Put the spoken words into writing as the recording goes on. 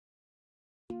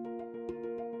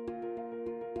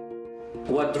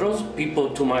What draws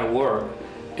people to my work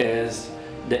is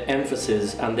the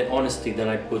emphasis and the honesty that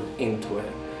I put into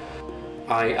it.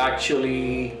 I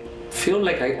actually feel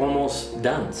like I almost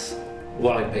dance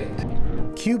while I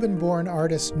paint. Cuban-born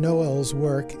artist Noel's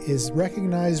work is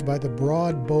recognized by the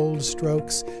broad, bold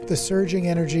strokes, the surging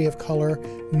energy of color,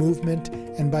 movement,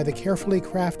 and by the carefully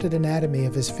crafted anatomy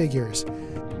of his figures.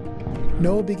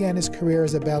 Noel began his career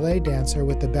as a ballet dancer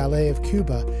with the Ballet of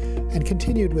Cuba and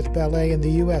continued with ballet in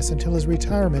the U.S. until his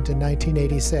retirement in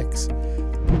 1986.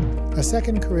 A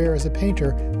second career as a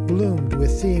painter bloomed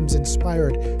with themes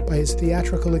inspired by his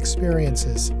theatrical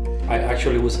experiences. I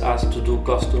actually was asked to do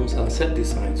costumes and set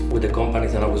designs with the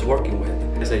companies that I was working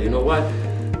with. I said, you know what,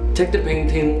 take the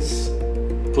paintings,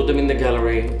 put them in the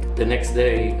gallery. The next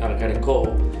day I got a call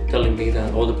telling me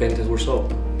that all the paintings were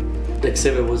sold. The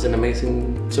exhibit was an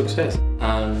amazing success,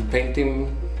 and painting,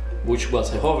 which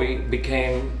was a hobby,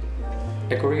 became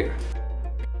a career.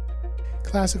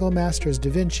 Classical masters Da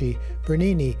Vinci,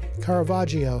 Bernini,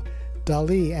 Caravaggio,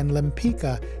 Dali, and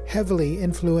Lempicka heavily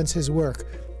influence his work,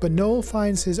 but Noel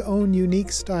finds his own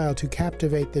unique style to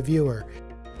captivate the viewer.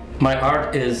 My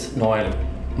art is Noel.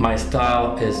 My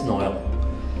style is Noel.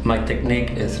 My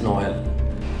technique is Noel.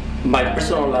 My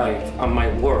personal life and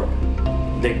my work,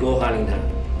 they go hand in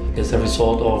hand. It's a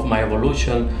result of my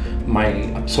evolution, my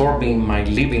absorbing, my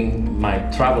living, my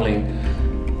traveling,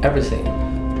 everything.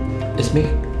 It's me.